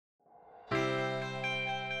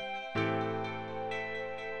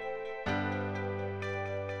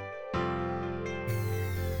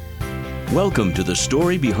Welcome to the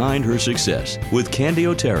story behind her success with Candy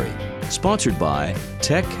O'Terry, sponsored by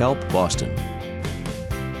Tech Help Boston.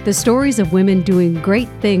 The stories of women doing great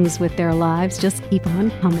things with their lives just keep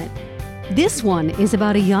on coming. This one is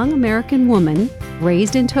about a young American woman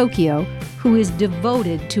raised in Tokyo who is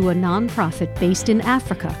devoted to a nonprofit based in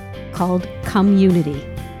Africa called Community.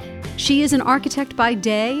 She is an architect by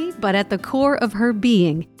day, but at the core of her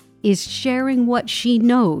being is sharing what she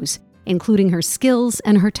knows, including her skills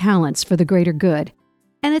and her talents for the greater good.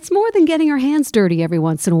 And it's more than getting her hands dirty every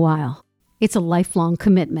once in a while. It's a lifelong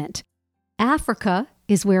commitment. Africa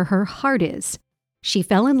is where her heart is. She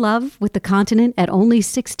fell in love with the continent at only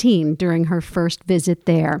 16 during her first visit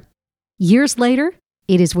there. Years later,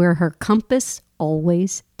 it is where her compass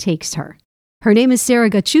always takes her. Her name is Sara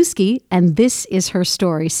Gotschewski, and this is her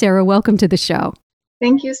story. Sara, welcome to the show.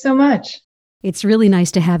 Thank you so much. It's really nice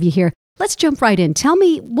to have you here. Let's jump right in. Tell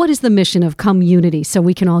me, what is the mission of Community so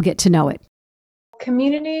we can all get to know it?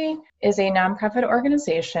 Community is a nonprofit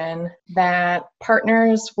organization that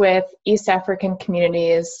partners with East African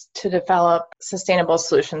communities to develop sustainable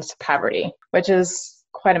solutions to poverty, which is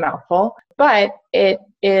quite a mouthful. But it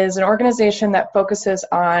is an organization that focuses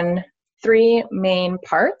on three main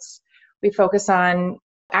parts. We focus on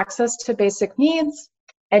access to basic needs,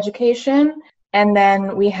 education, and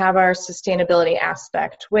then we have our sustainability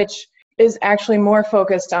aspect, which is actually more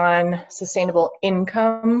focused on sustainable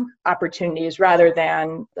income opportunities rather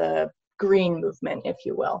than the green movement, if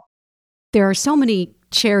you will. There are so many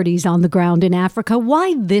charities on the ground in Africa.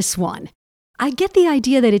 Why this one? I get the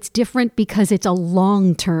idea that it's different because it's a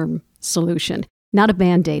long-term solution, not a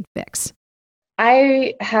Band-Aid fix.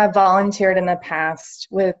 I have volunteered in the past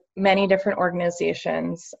with many different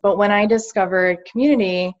organizations, but when I discovered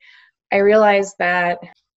Community, I realized that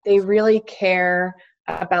they really care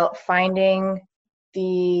about finding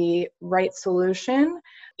the right solution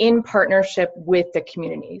in partnership with the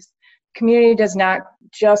communities. Community does not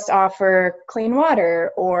just offer clean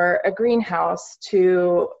water or a greenhouse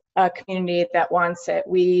to a community that wants it.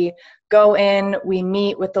 We go in, we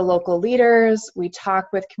meet with the local leaders, we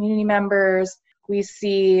talk with community members, we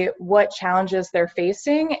see what challenges they're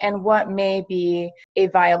facing and what may be a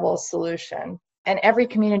viable solution. And every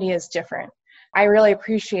community is different. I really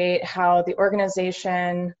appreciate how the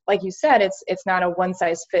organization, like you said, it's not a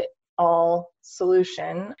one-size-fits-all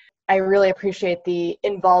solution. I really appreciate the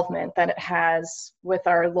involvement that it has with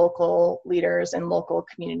our local leaders and local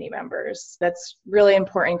community members. That's really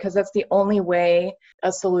important because that's the only way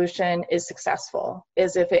a solution is successful,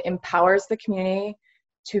 is if it empowers the community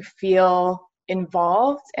to feel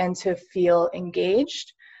involved and to feel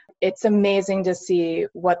engaged. It's amazing to see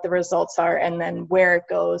what the results are and then where it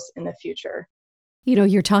goes in the future. You know,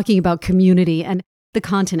 you're talking about community, and the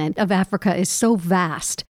continent of Africa is so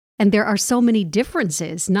vast, and there are so many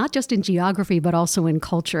differences, not just in geography, but also in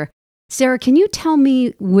culture. Sara, can you tell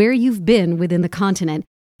me where you've been within the continent?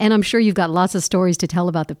 And I'm sure you've got lots of stories to tell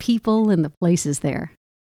about the people and the places there.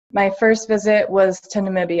 My first visit was to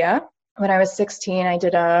Namibia. When I was 16, I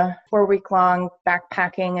did a 4-week-long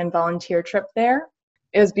backpacking and volunteer trip there.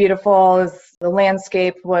 It was beautiful. The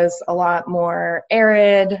landscape was a lot more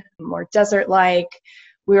arid, more desert-like.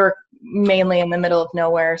 We were mainly in the middle of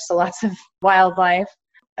nowhere, so lots of wildlife.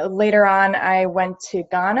 Later on, I went to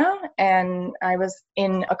Ghana, and I was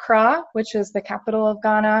in Accra, which is the capital of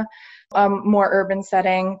Ghana, more urban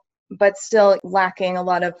setting, but still lacking a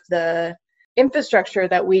lot of the infrastructure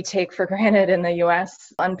that we take for granted in the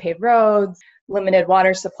U.S., unpaved roads, limited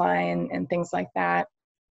water supply, and things like that.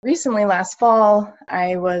 Recently, last fall,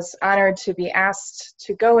 I was honored to be asked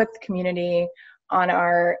to go with the community on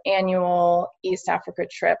our annual East Africa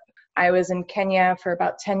trip. I was in Kenya for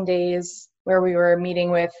about 10 days where we were meeting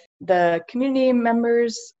with the community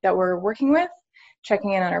members that we're working with,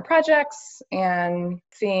 checking in on our projects and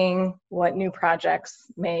seeing what new projects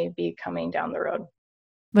may be coming down the road.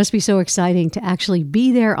 Must be so exciting to actually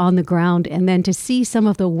be there on the ground and then to see some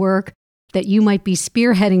of the work that you might be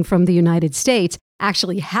spearheading from the United States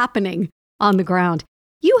actually happening on the ground.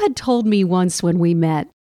 You had told me once when we met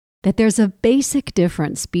that there's a basic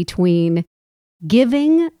difference between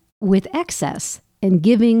giving with excess and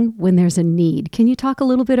giving when there's a need. Can you talk a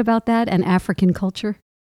little bit about that and African culture?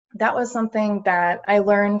 That was something that I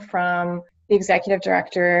learned from the executive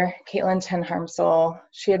director, Caitlin Ten Harmsel.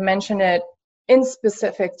 She had mentioned it in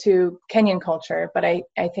specific to Kenyan culture, but I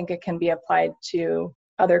think it can be applied to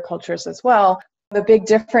other cultures as well. The big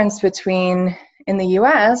difference between in the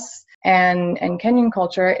US and Kenyan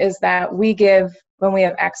culture is that we give when we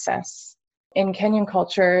have excess. In Kenyan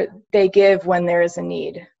culture, they give when there is a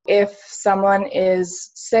need. If someone is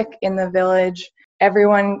sick in the village,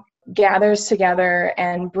 everyone gathers together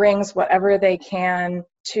and brings whatever they can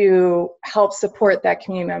to help support that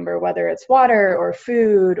community member, whether it's water or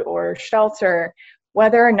food or shelter,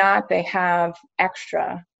 whether or not they have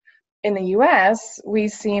extra. In the US, we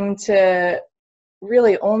seem to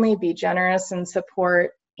really only be generous and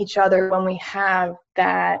support each other when we have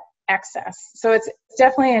that excess. So it's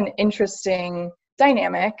definitely an interesting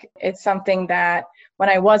dynamic. It's something that when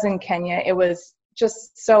I was in Kenya, it was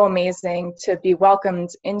just so amazing to be welcomed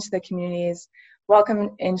into the communities,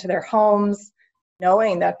 welcomed into their homes,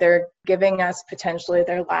 knowing that they're giving us potentially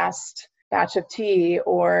their last batch of tea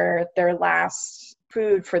or their last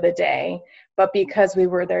food for the day. But because we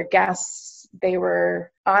were their guests, they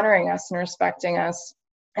were honoring us and respecting us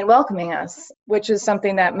and welcoming us, which is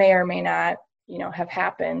something that may or may not, have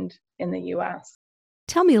happened in the US.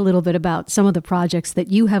 Tell me a little bit about some of the projects that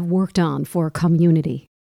you have worked on for a community.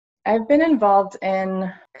 I've been involved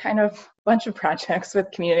in kind of a bunch of projects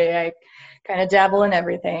with community. I kind of dabble in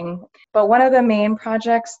everything. But one of the main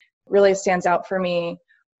projects really stands out for me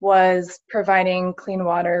was providing clean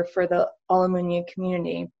water for the Olamunyi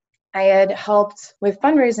community. I had helped with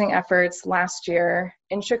fundraising efforts last year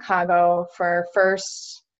in Chicago for our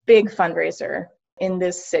first big fundraiser in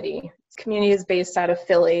this city. This community is based out of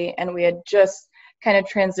Philly, and we had just kind of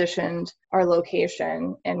transitioned our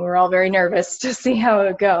location, and we were all very nervous to see how it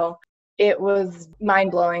would go. It was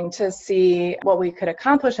mind-blowing to see what we could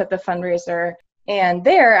accomplish at the fundraiser. And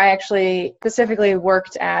there, I actually specifically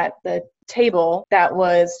worked at the table that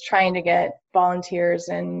was trying to get volunteers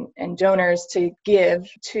and donors to give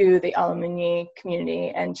to the Olamunyi community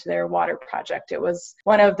and to their water project. It was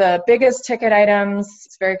one of the biggest ticket items.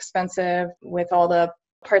 It's very expensive with all the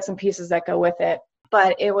parts and pieces that go with it.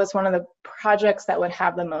 But it was one of the projects that would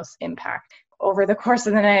have the most impact. Over the course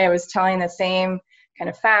of the night, I was telling the same kind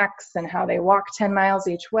of facts and how they walk 10 miles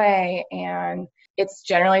each way. And it's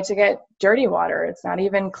generally to get dirty water. It's not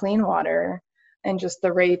even clean water. And just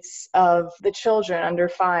the rates of the children under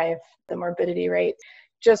 5, the morbidity rate,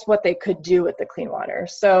 just what they could do with the clean water.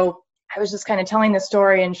 So I was just kind of telling the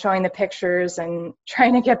story and showing the pictures and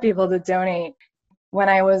trying to get people to donate. When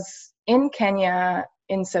I was in Kenya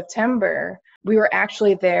in September, we were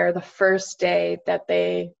actually there the first day that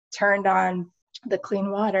they turned on the clean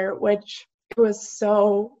water, which was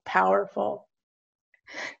so powerful.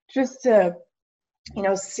 Just to,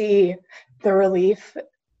 see the relief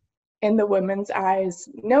in the women's eyes,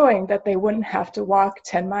 knowing that they wouldn't have to walk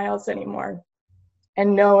 10 miles anymore,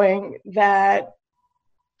 and knowing that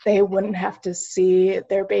they wouldn't have to see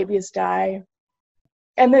their babies die.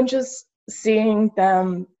 And then just seeing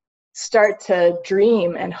them start to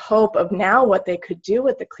dream and hope of now what they could do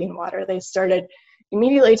with the clean water. They started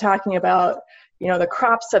immediately talking about, the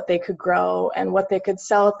crops that they could grow and what they could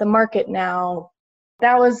sell at the market now.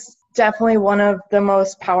 That was definitely one of the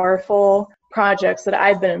most powerful projects that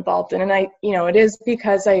I've been involved in. And it is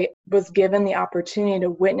because I was given the opportunity to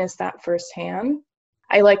witness that firsthand.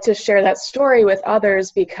 I like to share that story with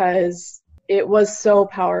others because it was so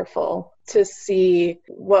powerful to see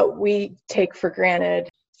what we take for granted,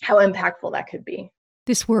 how impactful that could be.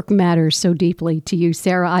 This work matters so deeply to you,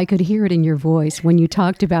 Sara. I could hear it in your voice when you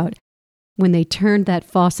talked about when they turned that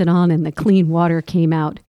faucet on and the clean water came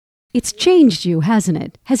out. It's changed you, hasn't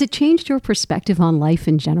it? Has it changed your perspective on life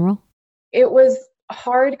in general? It was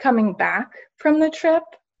hard coming back from the trip.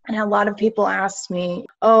 And a lot of people asked me,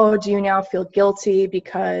 oh, do you now feel guilty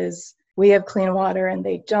because we have clean water and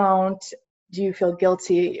they don't? Do you feel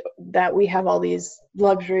guilty that we have all these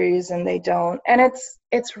luxuries and they don't? And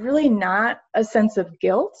it's really not a sense of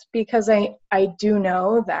guilt, because I do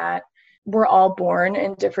know that we're all born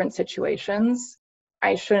in different situations.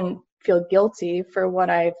 I shouldn't feel guilty for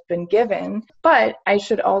what I've been given, but I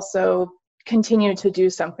should also continue to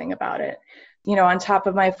do something about it. On top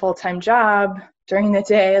of my full-time job during the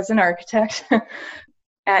day as an architect,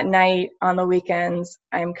 at night, on the weekends,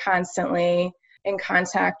 I'm constantly in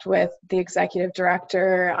contact with the executive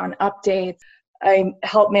director on updates. I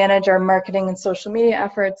help manage our marketing and social media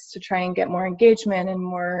efforts to try and get more engagement and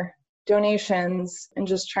more donations, and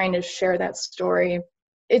just trying to share that story.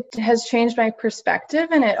 It has changed my perspective,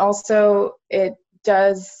 and it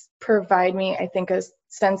does provide me, I think, a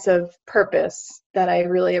sense of purpose that I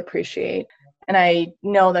really appreciate. And I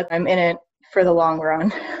know that I'm in it for the long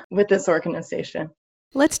run with this organization.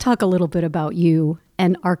 Let's talk a little bit about you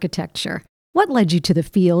and architecture. What led you to the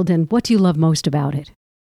field, and what do you love most about it?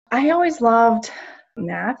 I always loved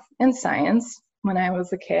math and science when I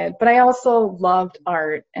was a kid, but I also loved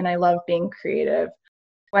art and I loved being creative.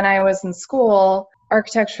 When I was in school,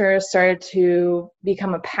 architecture started to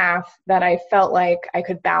become a path that I felt like I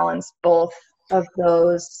could balance both of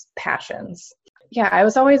those passions. yeah, I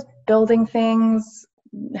was always building things,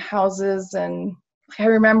 houses. And I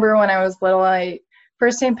remember when I was little,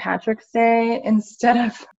 for St. Patrick's Day, instead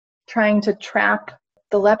of trying to trap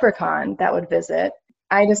the leprechaun that would visit,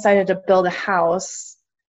 I decided to build a house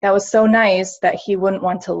that was so nice that he wouldn't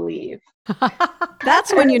want to leave.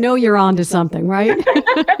 That's when you know you're onto something, right?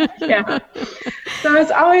 Yeah. So I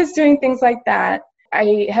was always doing things like that.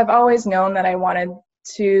 I have always known that I wanted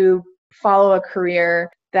to follow a career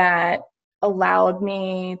that allowed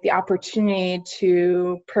me the opportunity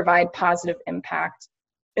to provide positive impact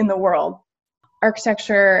in the world.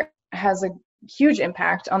 Architecture has a huge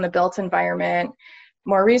impact on the built environment.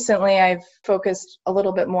 More recently, I've focused a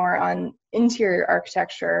little bit more on interior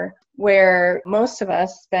architecture, where most of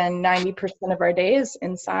us spend 90% of our days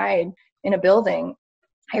inside in a building.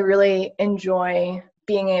 I really enjoy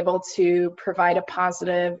being able to provide a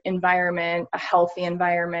positive environment, a healthy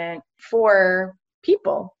environment for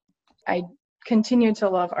people. I continue to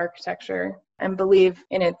love architecture and believe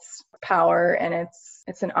in its power, and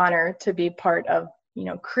it's an honor to be part of,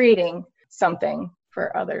 creating something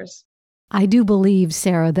for others. I do believe,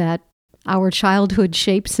 Sara, that our childhood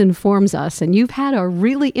shapes and forms us, and you've had a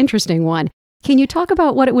really interesting one. Can you talk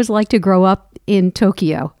about what it was like to grow up in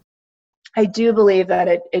Tokyo? I do believe that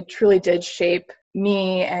it truly did shape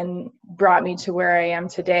me and brought me to where I am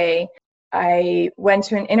today. I went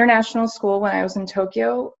to an international school when I was in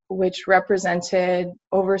Tokyo, which represented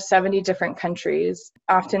over 70 different countries.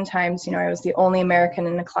 Oftentimes, I was the only American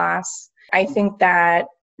in the class. I think that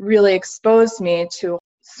really exposed me to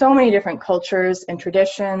so many different cultures and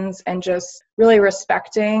traditions, and just really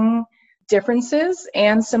respecting differences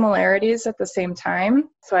and similarities at the same time.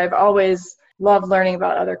 So I've always loved learning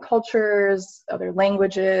about other cultures, other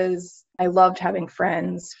languages. I loved having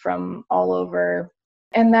friends from all over.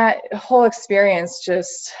 And that whole experience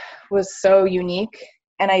just was so unique,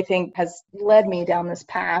 and I think has led me down this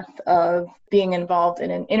path of being involved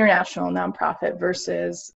in an international nonprofit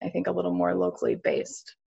versus, I think, a little more locally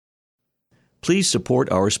based. Please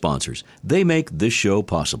support our sponsors. They make this show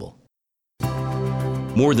possible.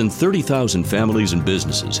 More than 30,000 families and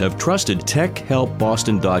businesses have trusted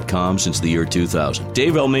TechHelpBoston.com since the year 2000.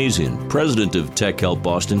 Dave Almazian, president of Tech Help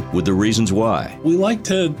Boston, with the reasons why. We like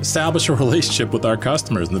to establish a relationship with our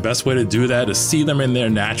customers, and the best way to do that is see them in their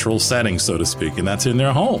natural setting, so to speak, and that's in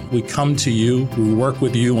their home. We come to you, we work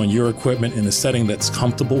with you on your equipment in a setting that's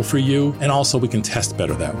comfortable for you, and also we can test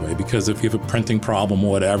better that way, because if you have a printing problem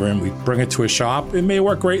or whatever, and we bring it to a shop, it may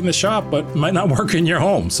work great in the shop, but it might not work in your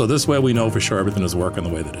home. So this way we know for sure everything is working the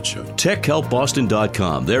way that it should.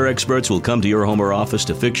 TechHelpBoston.com. Their experts will come to your home or office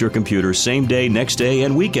to fix your computer same day, next day,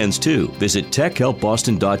 and weekends too. Visit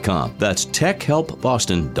TechHelpBoston.com. That's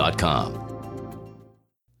TechHelpBoston.com.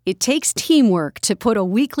 It takes teamwork to put a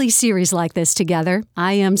weekly series like this together.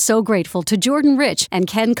 I am so grateful to Jordan Rich and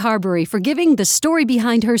Ken Carberry for giving the story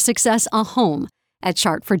behind her success a home at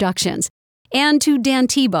Chart Productions, and to Dan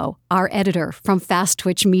Tebow, our editor from Fast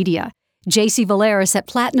Twitch Media, JC Valeris at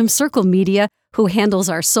Platinum Circle Media, who handles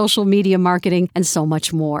our social media marketing, and so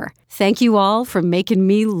much more. Thank you all for making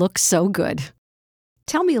me look so good.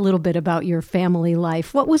 Tell me a little bit about your family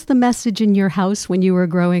life. What was the message in your house when you were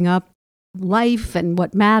growing up? Life and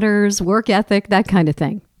what matters, work ethic, that kind of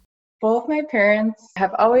thing. Both my parents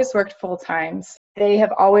have always worked full time. They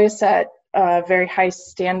have always set a very high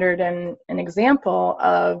standard and an example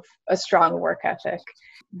of a strong work ethic.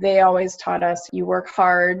 They always taught us, you work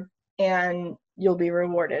hard and you'll be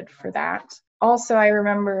rewarded for that. Also, I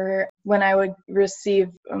remember when I would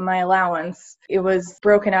receive my allowance, it was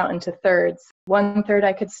broken out into thirds. 1/3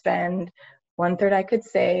 I could spend, 1/3 I could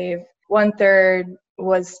save, 1/3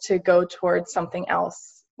 was to go towards something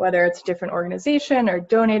else, whether it's a different organization or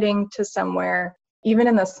donating to somewhere. Even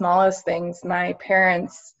in the smallest things, my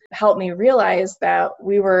parents helped me realize that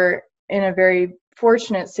we were in a very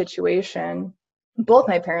fortunate situation. Both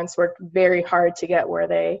my parents worked very hard to get where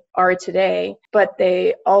they are today, but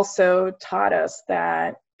they also taught us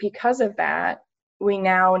that because of that, we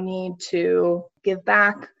now need to give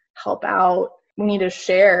back, help out. We need to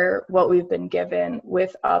share what we've been given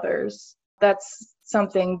with others. That's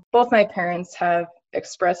something both my parents have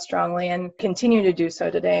expressed strongly and continue to do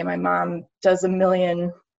so today. My mom does a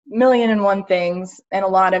million and one things, and a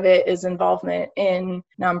lot of it is involvement in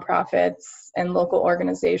nonprofits and local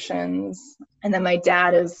organizations. And then my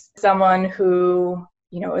dad is someone who,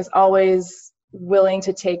 is always willing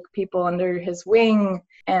to take people under his wing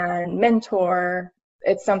and mentor.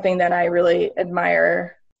 It's something that I really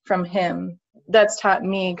admire from him. That's taught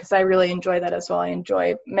me, because I really enjoy that as well. I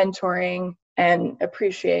enjoy mentoring and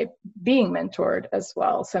appreciate being mentored as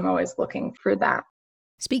well. So I'm always looking for that.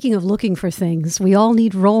 Speaking of looking for things, we all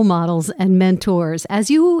need role models and mentors.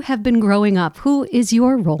 As you have been growing up, who is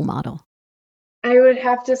your role model? I would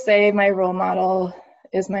have to say my role model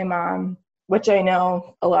is my mom, which I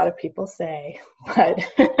know a lot of people say, but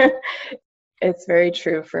it's very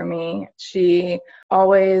true for me. She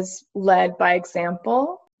always led by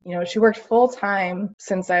example. She worked full time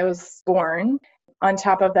since I was born. On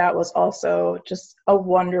top of that was also just a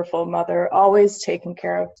wonderful mother, always taking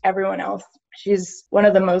care of everyone else. She's one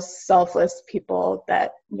of the most selfless people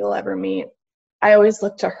that you'll ever meet. I always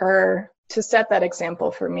look to her to set that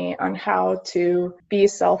example for me on how to be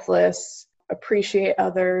selfless, appreciate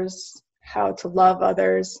others, how to love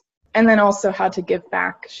others, and then also how to give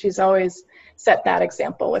back. She's always set that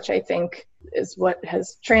example, which I think is what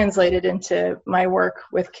has translated into my work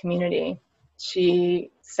with community.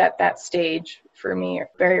 She set that stage for me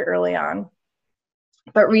very early on.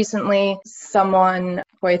 But recently, someone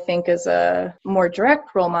who I think is a more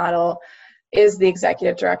direct role model is the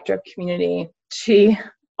executive director of community. She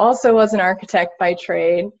also was an architect by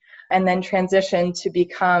trade and then transitioned to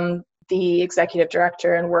become the executive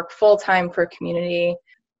director and work full-time for community.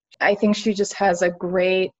 I think she just has a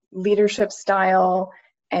great leadership style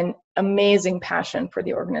and amazing passion for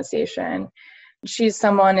the organization. She's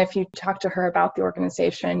someone, if you talk to her about the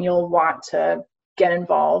organization, you'll want to get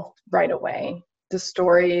involved right away. The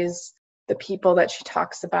stories, the people that she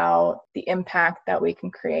talks about, the impact that we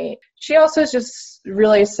can create. She also is just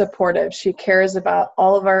really supportive. She cares about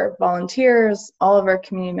all of our volunteers, all of our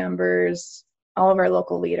community members, all of our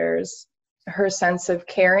local leaders. Her sense of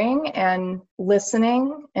caring and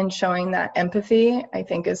listening and showing that empathy, I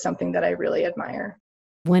think, is something that I really admire.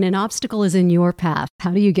 When an obstacle is in your path,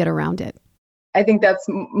 how do you get around it? I think that's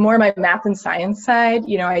more my math and science side.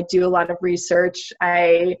 I do a lot of research.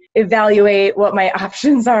 I evaluate what my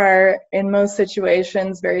options are in most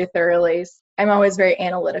situations very thoroughly. I'm always very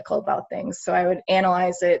analytical about things. So I would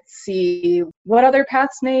analyze it, see what other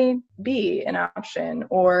paths may be an option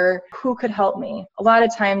or who could help me. A lot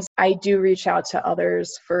of times I do reach out to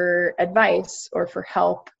others for advice or for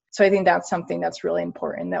help. So I think that's something that's really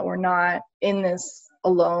important, that we're not in this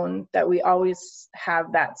alone, that we always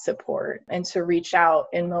have that support and to reach out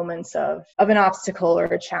in moments of an obstacle or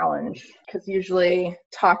a challenge. Because usually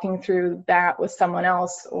talking through that with someone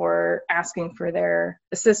else or asking for their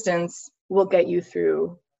assistance will get you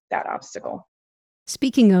through that obstacle.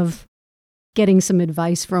 Speaking of getting some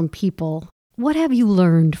advice from people, what have you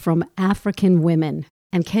learned from African women?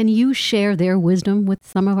 And can you share their wisdom with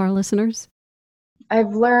some of our listeners?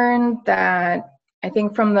 I've learned that, I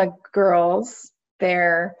think from the girls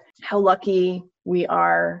there, how lucky we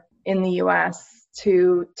are in the U.S.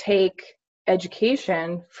 to take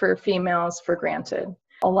education for females for granted.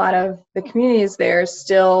 A lot of the communities there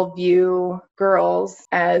still view girls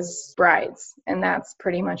as brides, and that's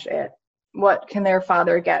pretty much it. What can their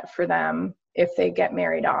father get for them if they get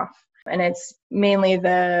married off? And it's mainly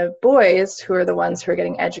the boys who are the ones who are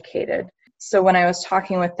getting educated. So when I was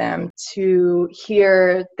talking with them, to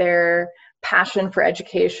hear their passion for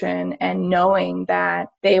education and knowing that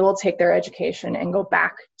they will take their education and go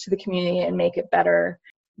back to the community and make it better.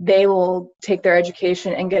 They will take their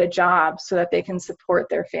education and get a job so that they can support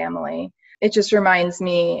their family. It just reminds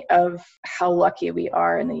me of how lucky we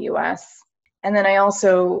are in the U.S. And then I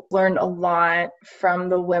also learned a lot from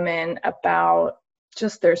the women about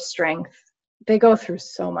just their strength. They go through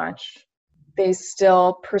so much. They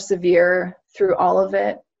still persevere through all of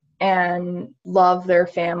it and love their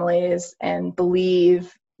families and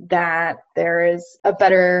believe that there is a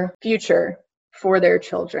better future for their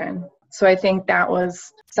children. So I think that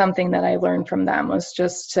was something that I learned from them, was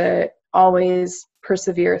just to always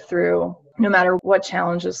persevere through no matter what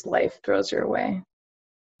challenges life throws your way.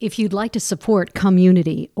 If you'd like to support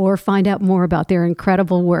Community or find out more about their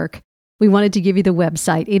incredible work, we wanted to give you the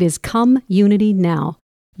website. It is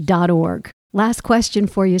comeunitynow.org. Last question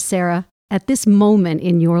for you, Sara. At this moment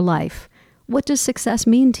in your life, what does success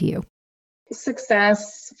mean to you?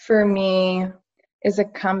 Success for me is a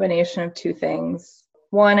combination of two things.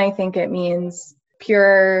 One, I think it means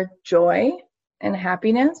pure joy and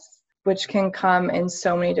happiness, which can come in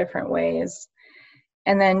so many different ways.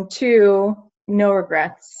 And then two, no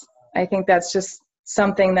regrets. I think that's just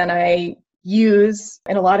something that I use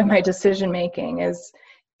in a lot of my decision making is,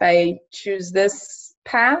 if I choose this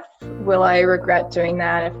path, will I regret doing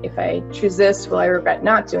that? If I choose this, will I regret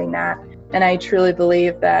not doing that? And I truly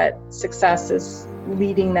believe that success is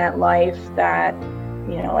leading that life that,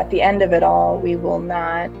 at the end of it all, we will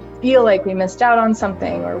not feel like we missed out on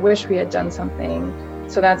something or wish we had done something.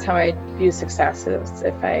 So that's how I view success, is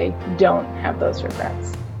if I don't have those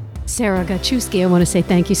regrets. Sara Gotschewski, I want to say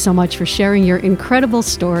thank you so much for sharing your incredible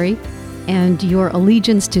story and your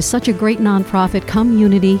allegiance to such a great nonprofit,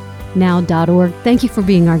 CommunityNow.org. Thank you for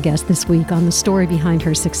being our guest this week on the story behind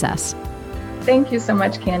her success. Thank you so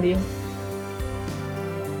much, Candy.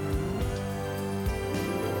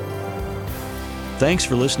 Thanks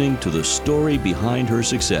for listening to The Story Behind Her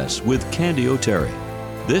Success with Candy O'Terry.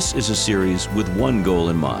 This is a series with one goal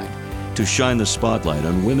in mind, to shine the spotlight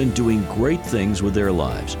on women doing great things with their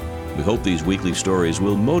lives. We hope these weekly stories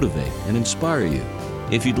will motivate and inspire you.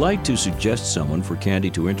 If you'd like to suggest someone for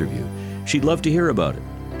Candy to interview, she'd love to hear about it.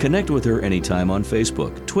 Connect with her anytime on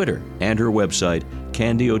Facebook, Twitter, and her website,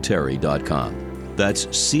 candyoterry.com. That's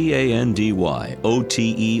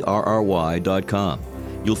CandyOterry.com.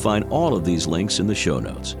 You'll find all of these links in the show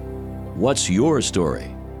notes. What's your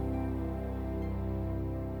story?